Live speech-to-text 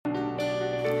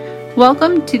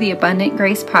Welcome to the Abundant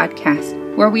Grace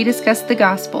Podcast, where we discuss the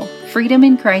gospel, freedom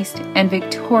in Christ, and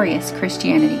victorious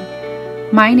Christianity.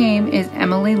 My name is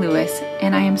Emily Lewis,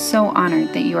 and I am so honored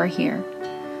that you are here.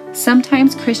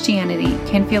 Sometimes Christianity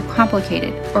can feel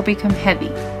complicated or become heavy.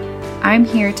 I'm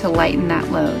here to lighten that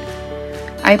load.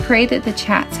 I pray that the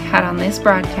chats had on this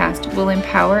broadcast will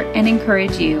empower and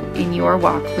encourage you in your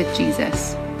walk with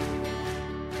Jesus.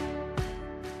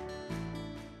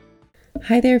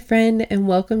 Hi there, friend, and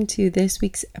welcome to this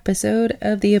week's episode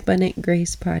of the Abundant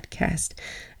Grace Podcast.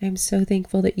 I'm so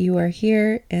thankful that you are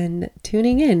here and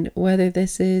tuning in, whether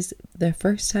this is the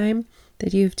first time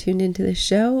that you've tuned into the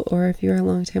show or if you're a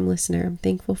longtime listener. I'm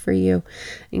thankful for you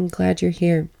and glad you're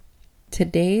here.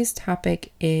 Today's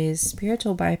topic is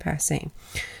spiritual bypassing,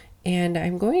 and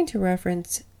I'm going to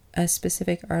reference a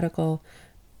specific article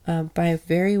by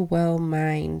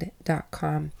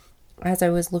verywellmind.com. As I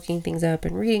was looking things up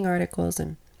and reading articles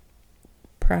and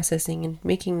processing and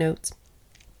making notes,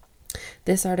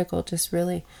 this article just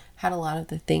really had a lot of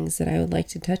the things that I would like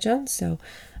to touch on. So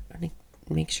I'm going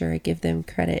to make sure I give them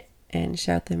credit and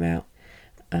shout them out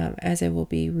as I will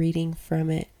be reading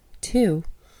from it too.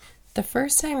 The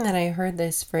first time that I heard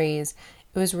this phrase,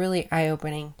 it was really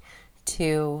eye-opening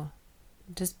to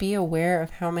just be aware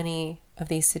of how many of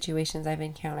these situations I've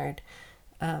encountered.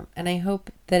 And I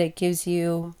hope that it gives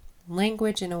you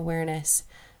language and awareness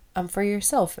for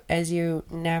yourself as you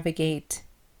navigate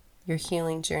your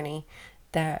healing journey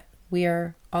that we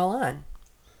are all on.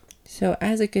 So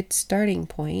as a good starting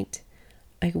point,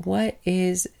 what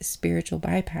is spiritual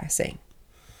bypassing?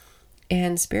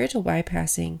 And spiritual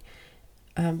bypassing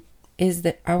is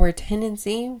that our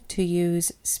tendency to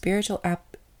use spiritual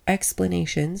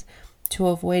explanations to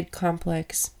avoid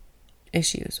complex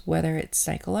issues, whether it's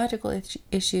psychological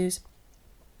issues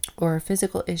or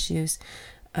physical issues.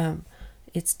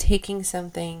 It's taking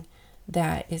something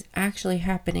that is actually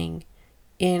happening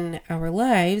in our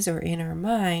lives or in our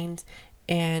minds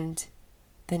and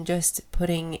then just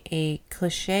putting a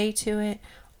cliche to it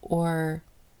or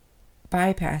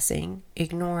bypassing,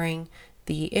 ignoring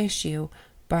the issue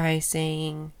by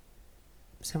saying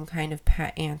some kind of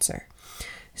pat answer.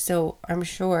 So I'm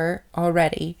sure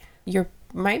already you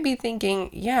might be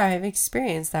thinking, yeah, I've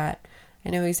experienced that. I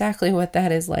know exactly what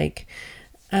that is like.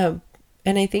 And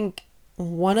I think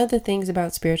one of the things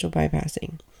about spiritual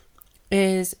bypassing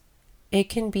is it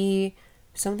can be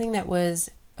something that was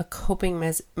a coping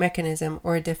mechanism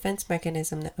or a defense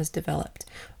mechanism that was developed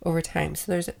over time.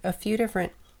 So there's a few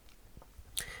different,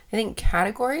 I think,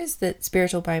 categories that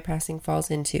spiritual bypassing falls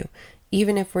into.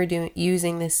 Even if we're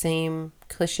using the same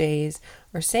cliches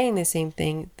or saying the same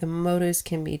thing, the motives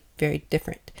can be very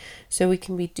different. So we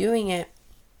can be doing it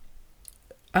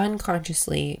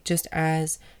unconsciously, just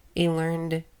as a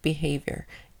learned behavior.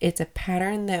 It's a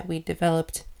pattern that we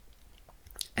developed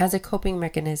as a coping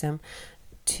mechanism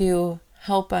to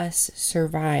help us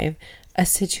survive a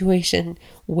situation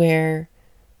where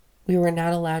we were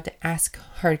not allowed to ask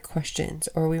hard questions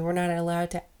or we were not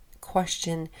allowed to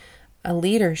question a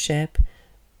leadership.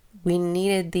 We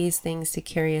needed these things to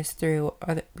carry us through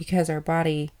because our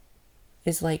body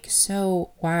is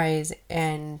so wise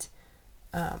and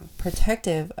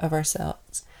protective of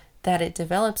ourselves that it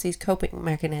develops these coping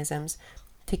mechanisms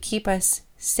to keep us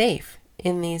safe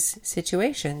in these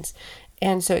situations.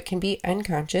 And so it can be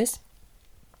unconscious.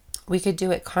 We could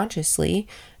do it consciously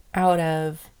out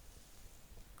of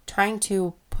trying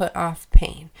to put off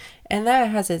pain. And that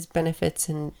has its benefits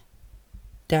and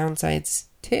downsides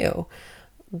too,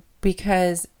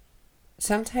 because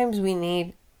sometimes we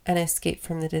need an escape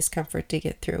from the discomfort to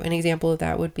get through. An example of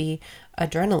that would be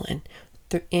adrenaline.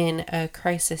 In a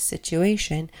crisis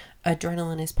situation,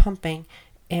 adrenaline is pumping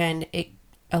and it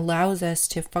allows us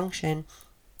to function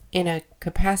in a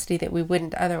capacity that we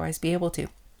wouldn't otherwise be able to.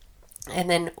 And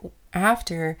then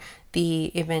after the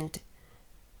event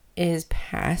is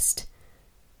past,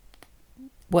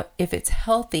 if it's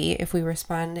healthy, if we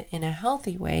respond in a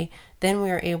healthy way, then we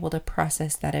are able to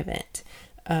process that event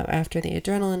after the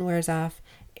adrenaline wears off,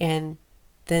 and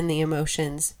then the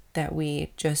emotions that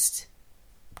we just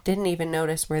didn't even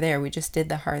notice were there. We just did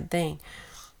the hard thing.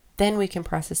 Then we can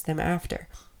process them after.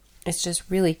 It's just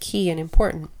really key and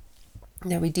important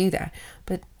that we do that.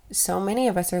 But so many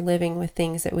of us are living with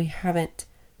things that we haven't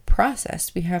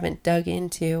processed, we haven't dug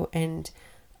into and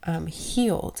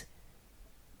healed.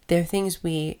 They're things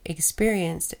we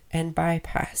experienced and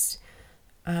bypassed.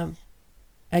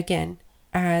 Again,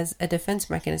 as a defense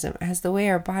mechanism, as the way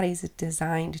our body's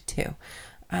designed to.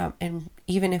 And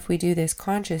even if we do this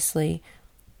consciously,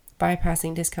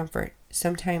 bypassing discomfort,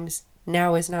 sometimes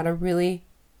now is not a really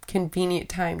convenient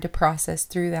time to process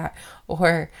through that,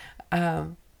 or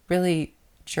really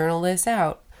journal this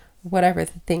out, whatever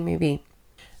the thing may be.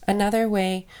 Another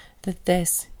way that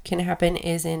this can happen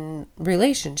is in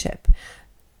relationship,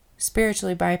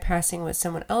 spiritually bypassing what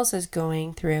someone else is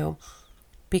going through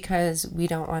because we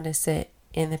don't want to sit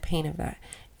in the pain of that.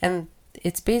 And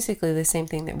it's basically the same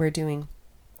thing that we're doing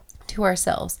to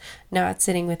ourselves, not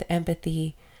sitting with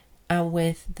empathy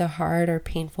with the hard or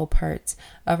painful parts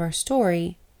of our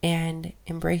story and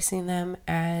embracing them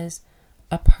as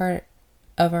a part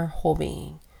of our whole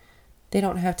being. They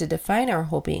don't have to define our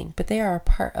whole being, but they are a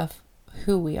part of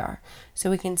who we are. So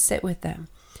we can sit with them,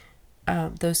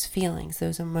 those feelings,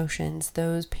 those emotions,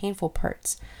 those painful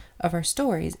parts of our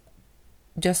stories,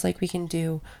 just like we can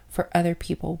do for other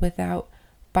people without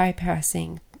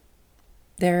bypassing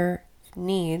their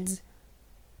needs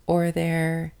or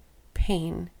their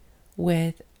pain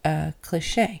with a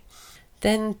cliche.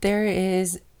 Then there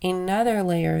is another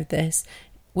layer of this,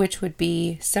 which would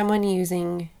be someone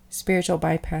using spiritual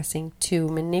bypassing to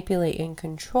manipulate and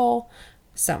control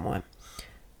someone.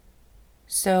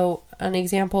 So an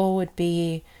example would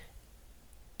be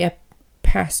a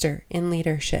pastor in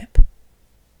leadership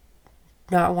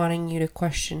not wanting you to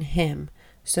question him.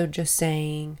 So just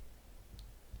saying,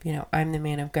 I'm the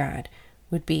man of God,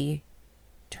 would be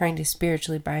trying to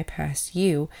spiritually bypass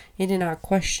you into not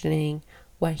questioning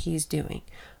what he's doing.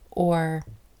 Or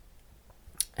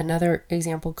another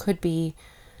example could be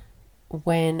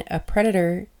when a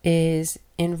predator is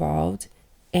involved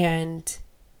and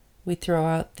we throw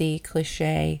out the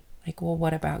cliche, like, well,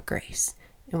 what about grace?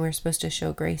 And we're supposed to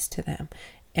show grace to them.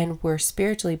 And we're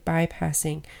spiritually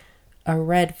bypassing a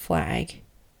red flag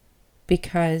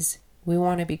because we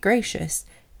want to be gracious,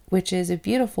 which is a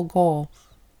beautiful goal,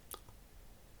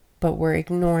 but we're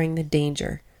ignoring the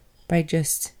danger by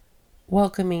just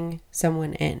welcoming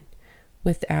someone in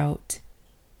without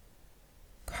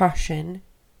caution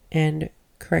and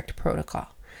correct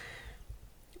protocol.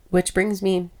 Which brings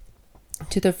me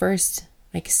to the first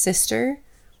sister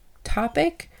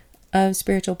topic of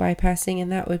spiritual bypassing,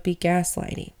 and that would be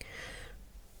gaslighting.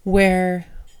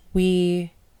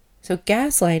 So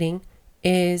gaslighting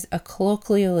is a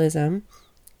colloquialism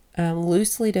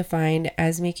loosely defined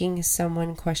as making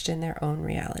someone question their own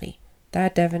reality.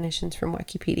 That definition's from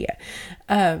Wikipedia.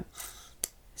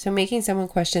 So making someone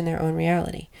question their own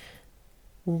reality.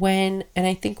 And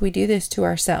I think we do this to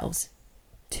ourselves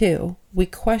too. We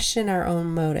question our own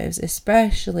motives,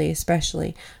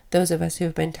 especially those of us who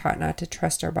have been taught not to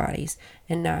trust our bodies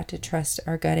and not to trust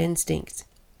our gut instincts,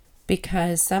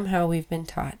 because somehow we've been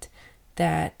taught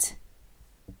that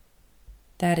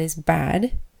is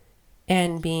bad,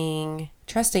 and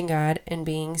trusting God and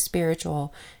being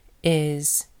spiritual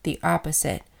is the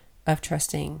opposite of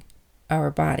trusting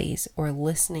our bodies or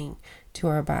listening to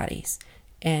our bodies,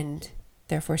 and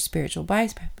therefore spiritually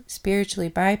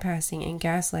bypassing and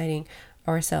gaslighting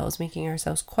ourselves, making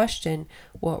ourselves question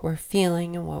what we're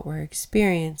feeling and what we're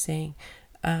experiencing,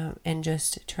 and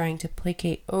just trying to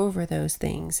placate over those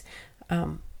things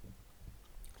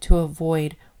to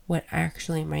avoid what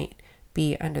actually might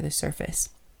be under the surface.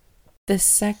 The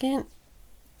second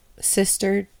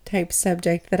sister type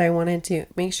subject that I wanted to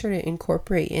make sure to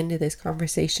incorporate into this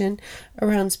conversation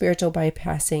around spiritual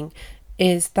bypassing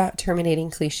is thought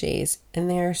terminating cliches, and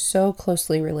they are so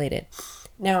closely related.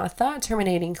 Now, a thought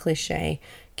terminating cliche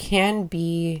can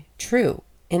be true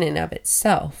in and of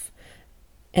itself,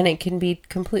 and it can be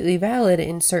completely valid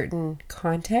in certain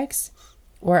contexts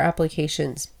or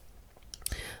applications.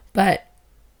 But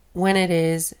when it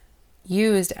is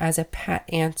used as a pat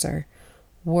answer,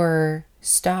 we're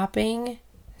stopping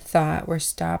thought, we're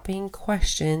stopping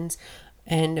questions,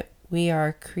 and we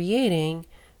are creating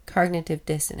cognitive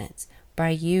dissonance by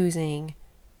using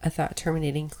a thought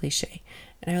terminating cliche.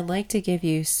 And I would like to give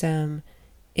you some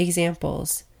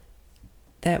examples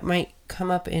that might come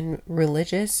up in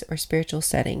religious or spiritual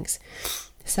settings.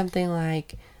 Something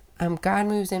like, God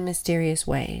moves in mysterious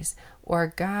ways,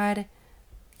 or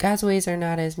God's ways are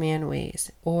not as man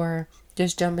ways, or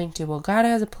just jumping to, well, God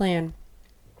has a plan,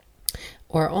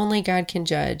 or only God can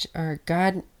judge, or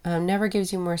God never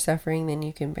gives you more suffering than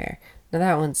you can bear. Now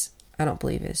that one's, I don't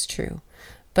believe is true.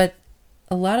 But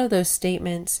a lot of those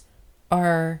statements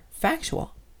are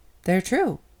factual. They're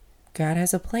true. God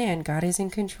has a plan. God is in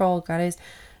control.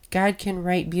 God can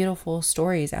write beautiful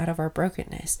stories out of our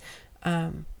brokenness.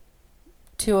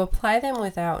 To apply them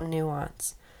without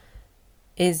nuance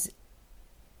is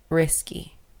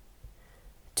risky.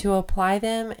 To apply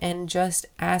them and just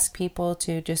ask people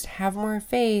to just have more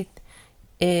faith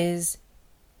is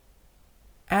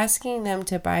asking them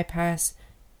to bypass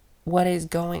what is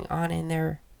going on in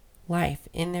their life,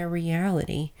 in their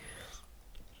reality.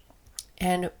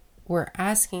 And we're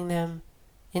asking them,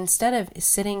 instead of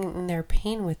sitting in their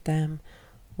pain with them,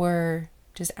 we're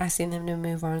just asking them to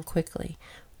move on quickly.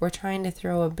 We're trying to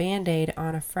throw a Band-Aid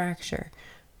on a fracture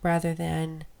rather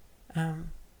than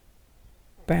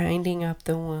binding up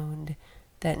the wound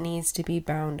that needs to be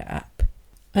bound up.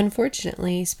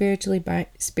 Unfortunately, spiritual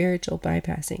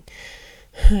bypassing,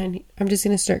 I'm just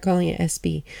going to start calling it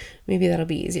SB. Maybe that'll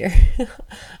be easier.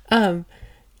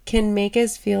 Can make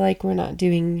us feel like we're not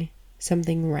doing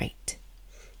something right,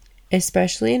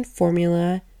 especially in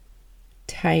formula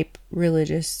type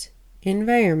religious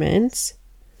environments.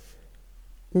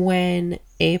 When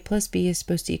A plus B is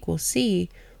supposed to equal C,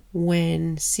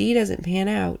 when C doesn't pan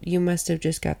out, you must have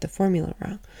just got the formula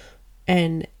wrong.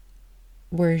 And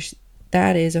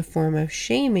that is a form of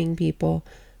shaming people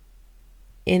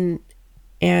and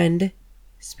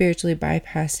spiritually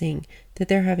bypassing that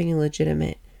they're having a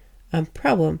legitimate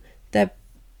problem that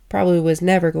probably was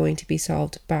never going to be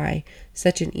solved by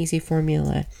such an easy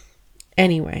formula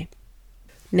anyway.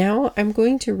 Now I'm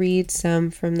going to read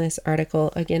some from this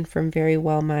article, again from Very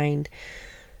Well Mind.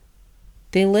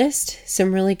 They list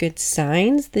some really good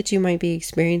signs that you might be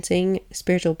experiencing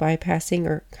spiritual bypassing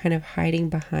or kind of hiding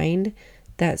behind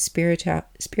that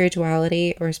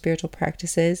spirituality or spiritual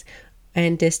practices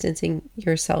and distancing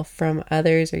yourself from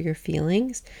others or your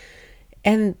feelings.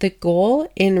 And the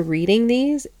goal in reading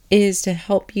these is to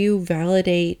help you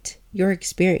validate your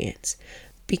experience,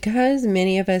 because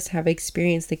many of us have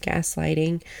experienced the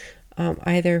gaslighting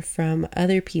either from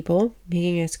other people,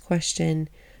 making us question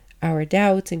our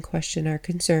doubts and question our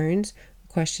concerns,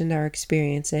 question our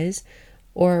experiences,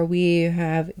 or we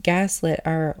have gaslit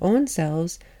our own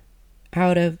selves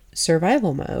out of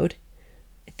survival mode.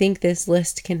 I think this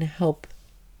list can help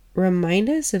remind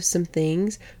us of some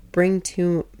things, bring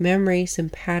to memory some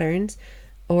patterns,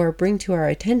 or bring to our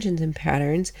attention some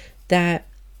patterns that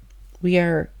we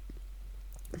are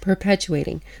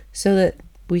perpetuating so that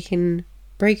we can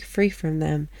break free from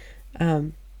them,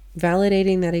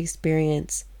 validating that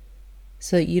experience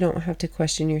so that you don't have to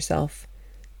question yourself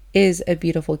is a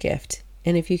beautiful gift.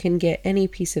 And if you can get any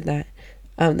piece of that,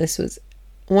 this was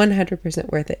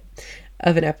 100% worth it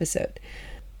of an episode.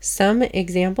 Some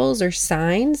examples or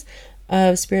signs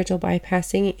of spiritual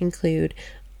bypassing include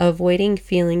avoiding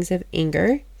feelings of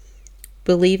anger,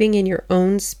 believing in your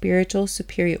own spiritual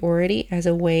superiority as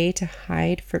a way to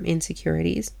hide from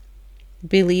insecurities,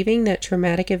 believing that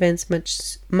traumatic events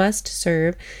must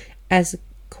serve as,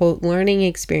 quote, learning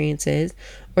experiences,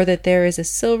 or that there is a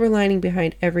silver lining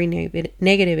behind every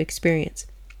negative experience,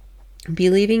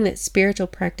 believing that spiritual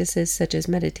practices such as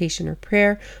meditation or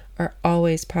prayer are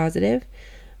always positive,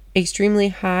 extremely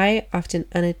high, often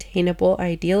unattainable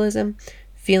idealism,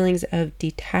 feelings of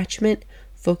detachment,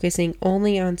 focusing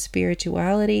only on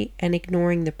spirituality and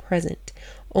ignoring the present,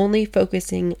 only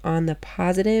focusing on the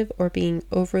positive or being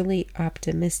overly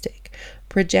optimistic,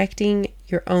 projecting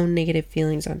your own negative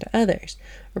feelings onto others,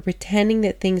 or pretending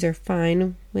that things are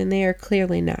fine when they are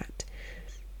clearly not.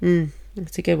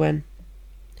 That's a good one.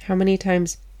 How many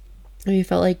times have you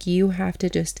felt like you have to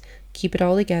just keep it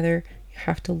all together? You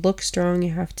have to look strong.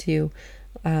 You have to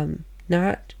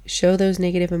not show those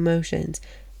negative emotions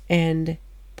and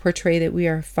portray that we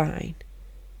are fine,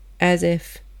 as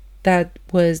if that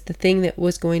was the thing that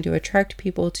was going to attract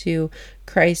people to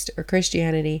Christ or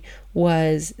Christianity,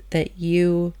 was that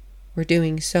you were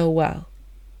doing so well.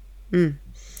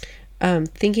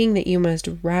 Thinking that you must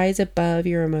rise above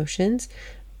your emotions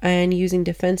and using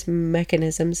defense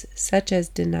mechanisms such as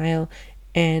denial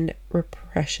and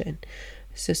repression.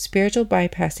 So spiritual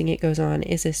bypassing, it goes on,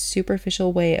 is a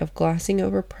superficial way of glossing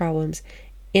over problems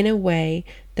in a way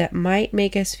that might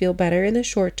make us feel better in the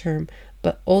short term,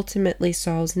 but ultimately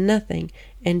solves nothing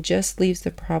and just leaves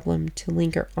the problem to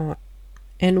linger on.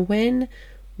 And when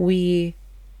we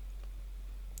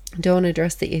don't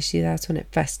address the issue, that's when it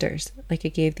festers. Like I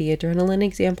gave the adrenaline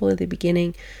example at the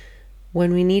beginning,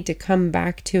 when we need to come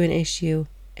back to an issue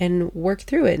and work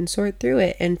through it and sort through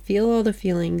it and feel all the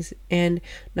feelings and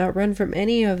not run from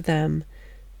any of them,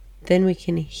 then we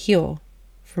can heal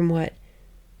from what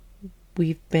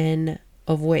we've been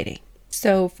avoiding.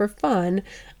 So for fun,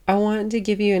 I want to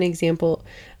give you an example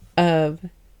of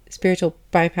spiritual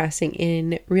bypassing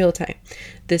in real time.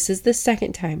 This is the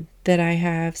second time that I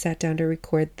have sat down to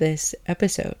record this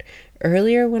episode.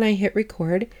 Earlier when I hit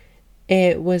record,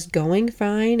 it was going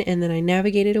fine, and then I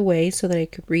navigated away so that I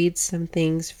could read some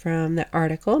things from the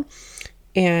article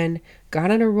and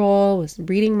got on a roll, was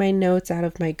reading my notes out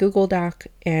of my Google Doc,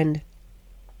 and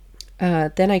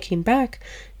then I came back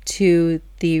to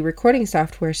the recording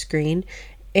software screen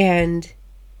and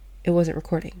it wasn't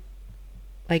recording.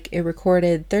 like it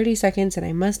recorded 30 seconds and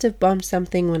I must have bumped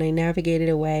something when I navigated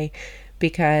away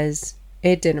because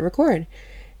it didn't record.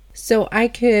 So I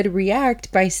could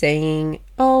react by saying,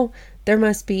 oh, there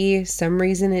must be some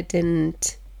reason it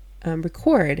didn't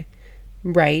record,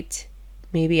 right?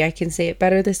 Maybe I can say it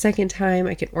better the second time.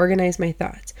 I can organize my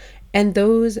thoughts. And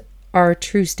those are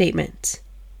true statements.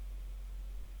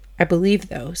 I believe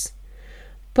those.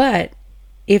 But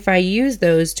if I use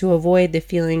those to avoid the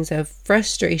feelings of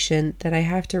frustration that I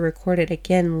have to record it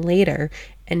again later,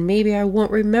 and maybe I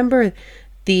won't remember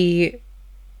the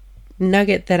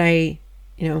nugget that I,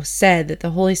 said, that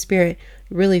the Holy Spirit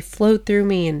really flowed through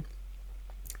me and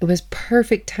it was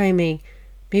perfect timing,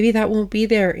 maybe that won't be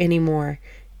there anymore.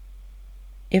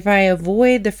 If I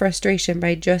avoid the frustration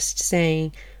by just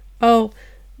saying, oh,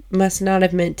 must not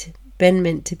have been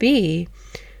meant to be,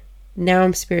 now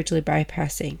I'm spiritually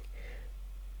bypassing.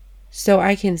 So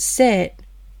I can sit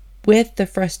with the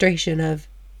frustration of,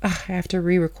 I have to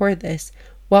re-record this,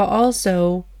 while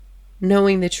also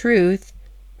knowing the truth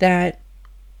that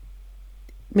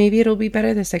maybe it'll be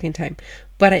better the second time.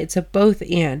 But it's a both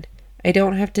and. I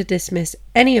don't have to dismiss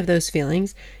any of those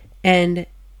feelings, and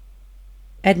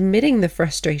admitting the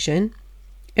frustration,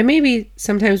 and maybe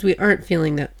sometimes we aren't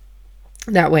feeling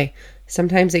that way.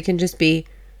 Sometimes it can just be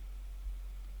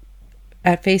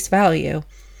at face value.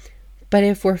 But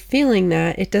if we're feeling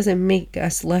that, it doesn't make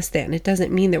us less than. It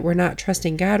doesn't mean that we're not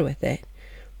trusting God with it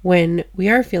when we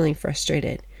are feeling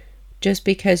frustrated, just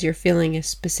because you're feeling a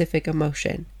specific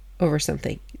emotion over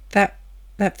something. That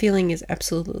feeling is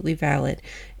absolutely valid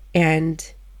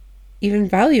and even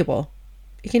valuable.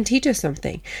 It can teach us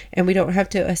something, and we don't have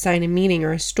to assign a meaning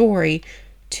or a story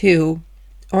to,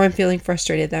 oh, I'm feeling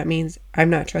frustrated. That means I'm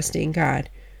not trusting God,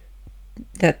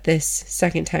 that this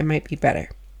second time might be better.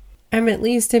 I'm at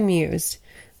least amused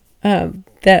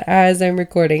that as I'm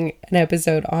recording an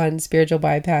episode on spiritual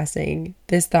bypassing,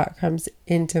 this thought comes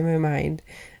into my mind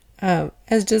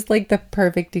as just like the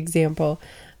perfect example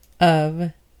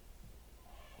of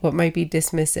what might be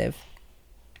dismissive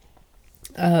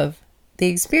of the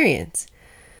experience.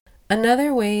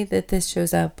 Another way that this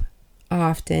shows up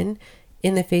often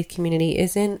in the faith community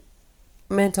is in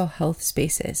mental health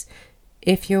spaces.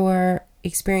 If you're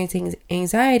experiencing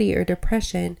anxiety or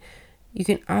depression, you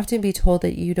can often be told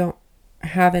that you don't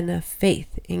have enough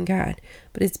faith in God.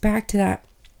 But it's back to that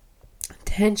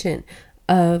tension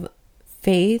of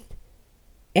faith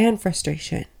and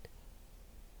frustration,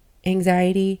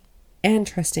 anxiety and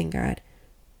trusting God.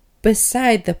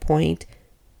 Beside the point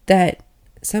that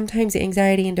sometimes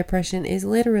anxiety and depression is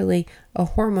literally a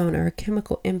hormone or a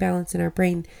chemical imbalance in our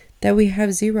brain that we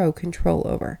have zero control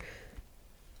over.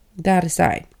 That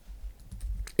aside,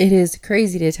 it is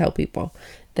crazy to tell people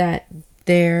that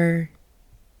their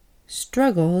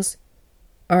struggles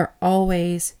are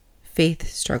always faith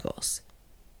struggles.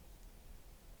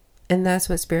 And that's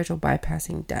what spiritual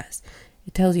bypassing does.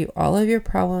 It tells you all of your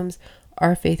problems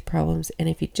are faith problems. And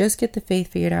if you just get the faith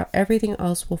figured out, everything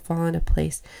else will fall into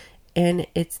place. And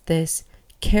it's this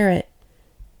carrot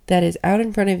that is out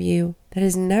in front of you that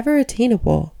is never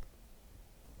attainable.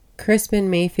 Crispin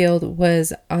Mayfield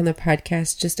was on the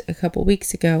podcast just a couple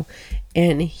weeks ago,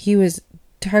 and he was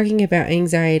talking about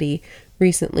anxiety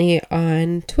recently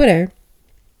on Twitter,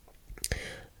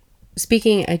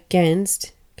 speaking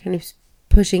against, kind of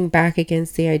pushing back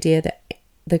against the idea that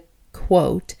the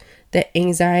quote, that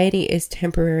anxiety is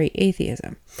temporary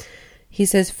atheism. He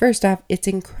says, first off, it's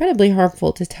incredibly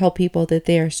harmful to tell people that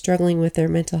they are struggling with their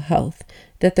mental health,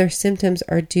 that their symptoms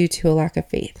are due to a lack of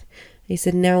faith. He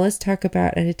said, now let's talk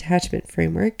about an attachment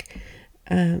framework.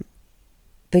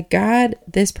 The God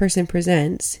this person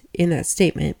presents in that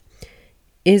statement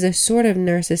is a sort of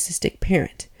narcissistic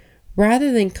parent.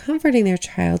 Rather than comforting their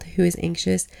child who is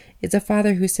anxious, it's a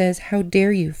father who says, how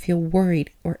dare you feel worried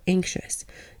or anxious?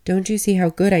 Don't you see how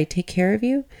good I take care of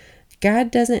you? God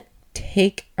doesn't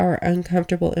take our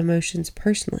uncomfortable emotions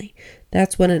personally.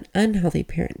 That's what an unhealthy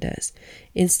parent does.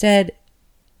 Instead,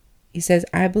 he says,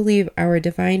 I believe our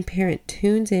divine parent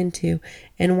tunes into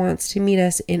and wants to meet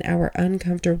us in our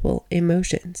uncomfortable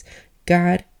emotions.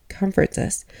 God comforts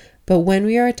us. But when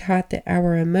we are taught that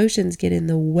our emotions get in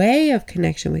the way of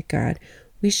connection with God,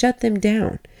 we shut them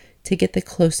down to get the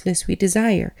closeness we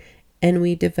desire, and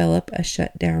we develop a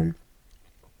shutdown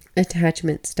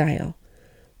attachment style.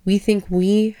 We think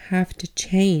we have to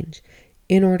change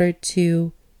in order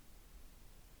to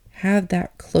have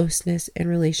that closeness and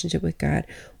relationship with God,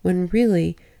 when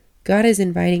really God is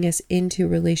inviting us into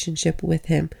relationship with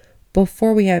Him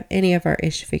before we have any of our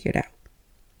ish figured out.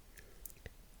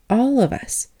 All of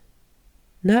us,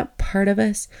 not part of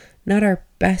us, not our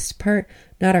best part,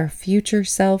 not our future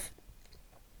self.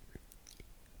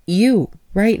 you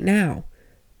right now.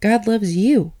 God loves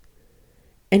you.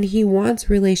 And He wants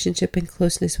relationship and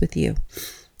closeness with you.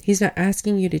 He's not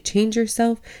asking you to change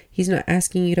yourself. He's not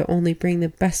asking you to only bring the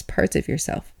best parts of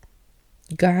yourself.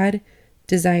 God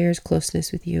desires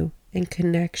closeness with you and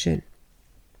connection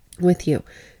with you.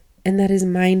 And that is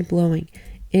mind-blowing.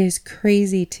 It is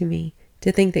crazy to me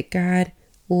to think that God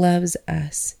loves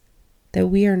us, that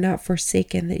we are not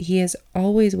forsaken, that He is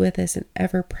always with us and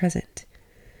ever present.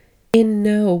 In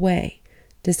no way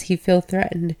does He feel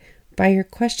threatened by your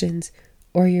questions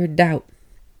or your doubt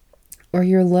or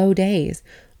your low days,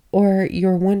 or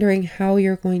you're wondering how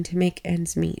you're going to make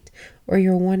ends meet, or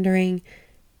you're wondering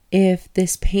if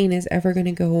this pain is ever going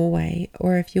to go away,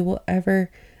 or if you will ever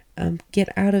get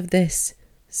out of this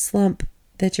slump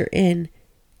that you're in.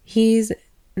 He's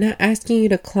not asking you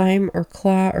to climb or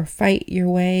claw or fight your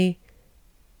way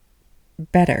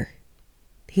better.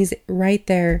 He's right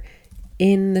there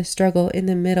in the struggle, in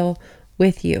the middle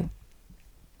with you.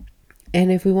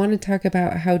 And if we want to talk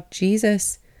about how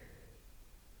Jesus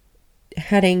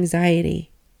had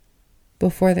anxiety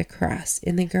before the cross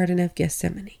in the Garden of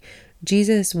Gethsemane,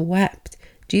 Jesus wept.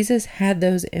 Jesus had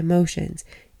those emotions,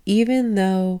 even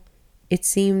though it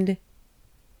seems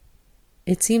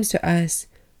to us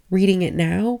reading it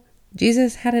now,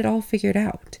 Jesus had it all figured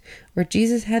out, or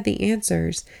Jesus had the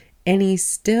answers, and He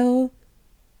still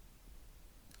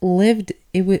lived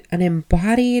it with an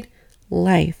embodied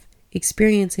life,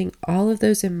 experiencing all of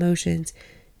those emotions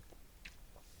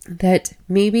that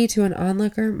maybe to an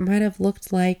onlooker might have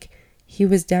looked like He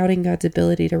was doubting God's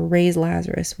ability to raise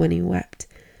Lazarus when He wept.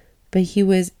 But He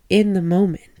was in the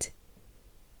moment,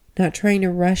 not trying to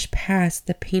rush past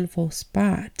the painful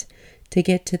spot to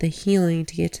get to the healing,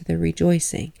 to get to the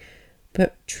rejoicing,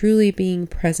 but truly being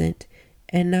present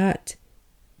and not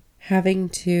trying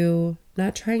to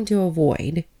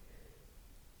avoid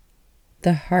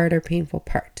the hard or painful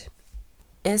part.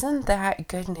 Isn't that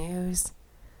good news?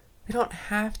 We don't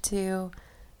have to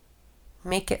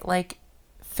make it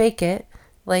fake it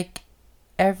like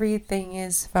everything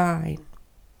is fine,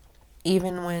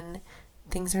 even when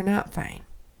things are not fine.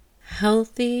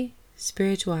 Healthy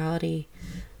spirituality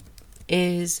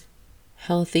is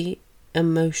healthy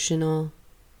emotional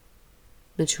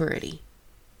maturity.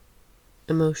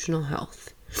 Emotional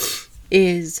health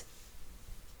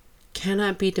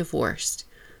cannot be divorced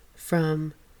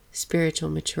from spiritual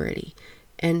maturity.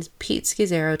 And Pete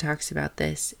Scazzero talks about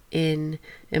this in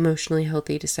Emotionally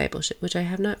Healthy Discipleship, which I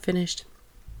have not finished,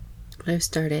 but I've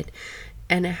started,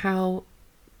 and how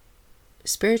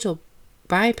spiritual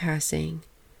bypassing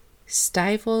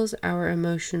stifles our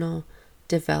emotional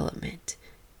development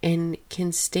and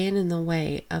can stand in the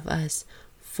way of us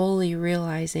fully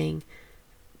realizing,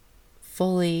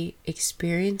 fully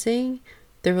experiencing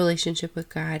the relationship with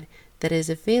God that is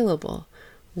available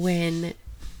when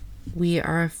we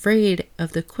are afraid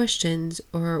of the questions,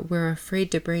 or we're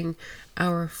afraid to bring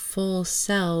our full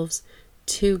selves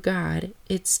to God.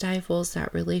 It stifles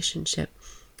that relationship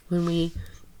when we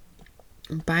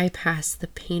bypass the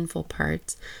painful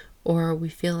parts, or we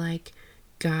feel like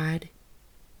God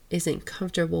isn't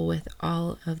comfortable with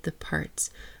all of the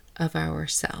parts of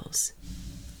ourselves.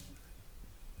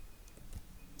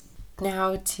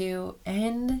 Now, to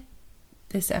end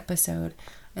this episode,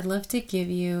 I'd love to give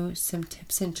you some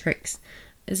tips and tricks.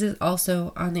 This is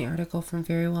also on the article from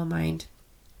Very Well Mind.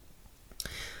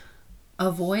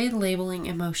 Avoid labeling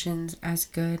emotions as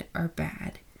good or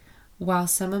bad. While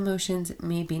some emotions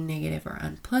may be negative or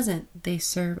unpleasant, they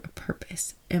serve a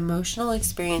purpose. Emotional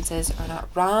experiences are not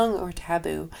wrong or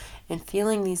taboo, and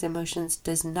feeling these emotions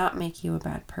does not make you a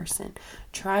bad person.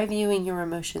 Try viewing your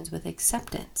emotions with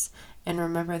acceptance, and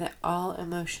remember that all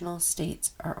emotional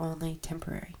states are only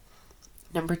temporary.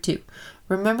 Number 2,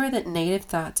 remember that negative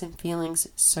thoughts and feelings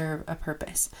serve a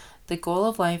purpose. The goal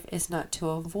of life is not to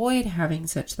avoid having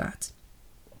such thoughts.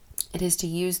 It is to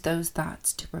use those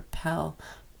thoughts to propel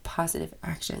positive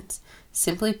actions.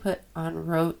 Simply put on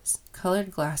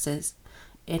rose-colored glasses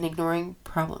and ignoring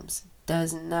problems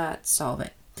does not solve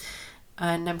it.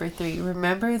 Number 3,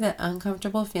 remember that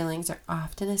uncomfortable feelings are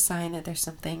often a sign that there's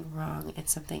something wrong and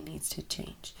something needs to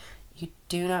change. You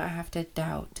do not have to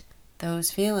doubt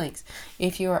those feelings.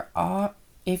 If you are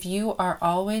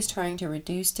always trying to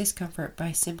reduce discomfort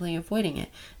by simply avoiding it,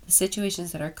 the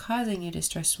situations that are causing you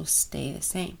distress will stay the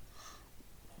same.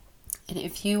 And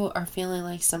if you are feeling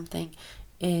like something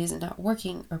is not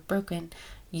working or broken,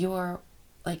 you're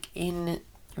in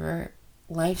your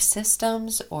life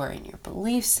systems or in your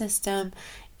belief system,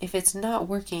 if it's not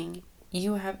working,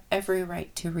 you have every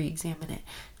right to re-examine it.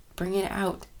 Bring it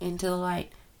out into the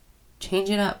light. Change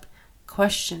it up.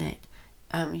 Question it.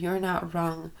 You're not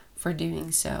wrong for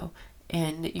doing so,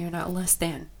 and you're not less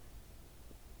than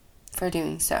for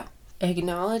doing so.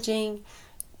 Acknowledging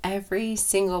every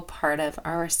single part of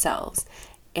ourselves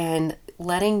and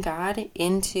letting God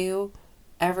into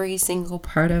every single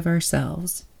part of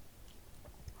ourselves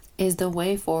is the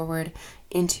way forward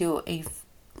into a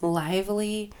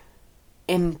lively,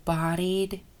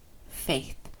 embodied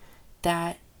faith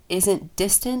that isn't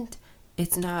distant.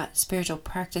 It's not spiritual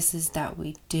practices that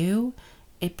we do.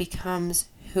 It becomes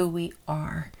who we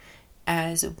are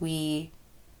as we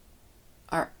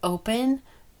are open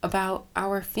about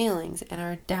our feelings and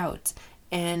our doubts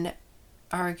and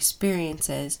our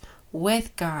experiences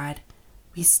with God.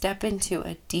 We step into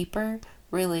a deeper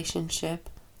relationship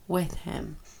with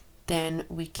Him than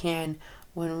we can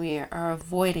when we are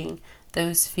avoiding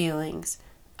those feelings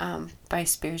by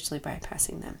spiritually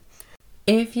bypassing them.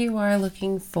 If you are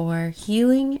looking for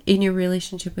healing in your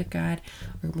relationship with God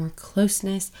or more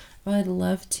closeness, I'd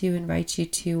love to invite you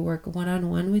to work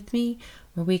one-on-one with me,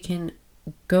 where we can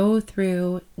go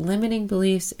through limiting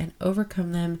beliefs and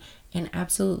overcome them and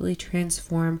absolutely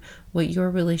transform what your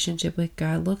relationship with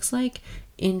God looks like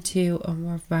into a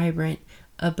more vibrant,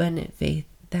 abundant faith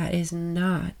that is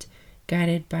not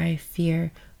guided by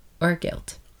fear or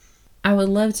guilt. I would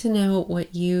love to know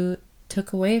what you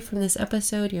took away from this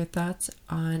episode, your thoughts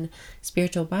on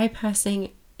spiritual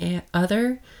bypassing and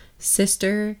other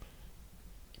sister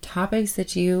topics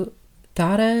that you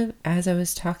thought of as I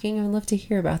was talking. I would love to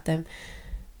hear about them.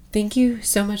 Thank you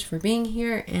so much for being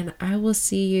here, and I will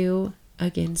see you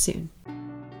again soon.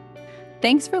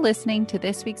 Thanks for listening to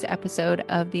this week's episode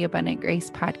of the Abundant Grace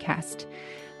Podcast.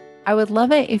 I would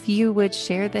love it if you would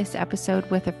share this episode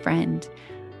with a friend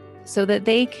so that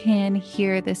they can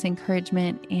hear this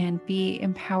encouragement and be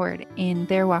empowered in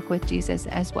their walk with Jesus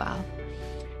as well.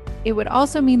 It would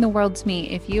also mean the world to me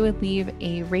if you would leave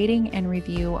a rating and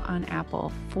review on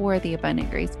Apple for the Abundant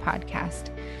Grace Podcast.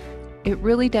 It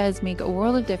really does make a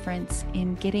world of difference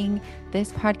in getting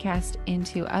this podcast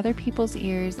into other people's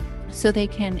ears so they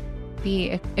can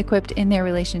be equipped in their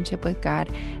relationship with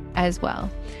God as well.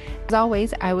 As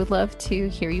always, I would love to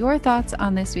hear your thoughts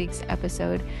on this week's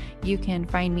episode. You can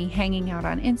find me hanging out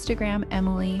on Instagram,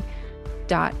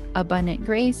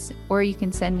 Emily.abundantgrace, or you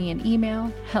can send me an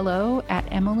email,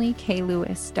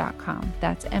 hello@emilyklouis.com.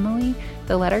 That's Emily,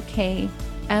 the letter K,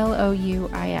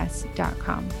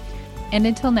 Louis.com. And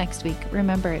until next week,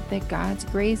 remember that God's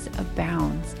grace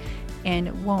abounds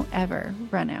and won't ever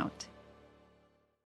run out.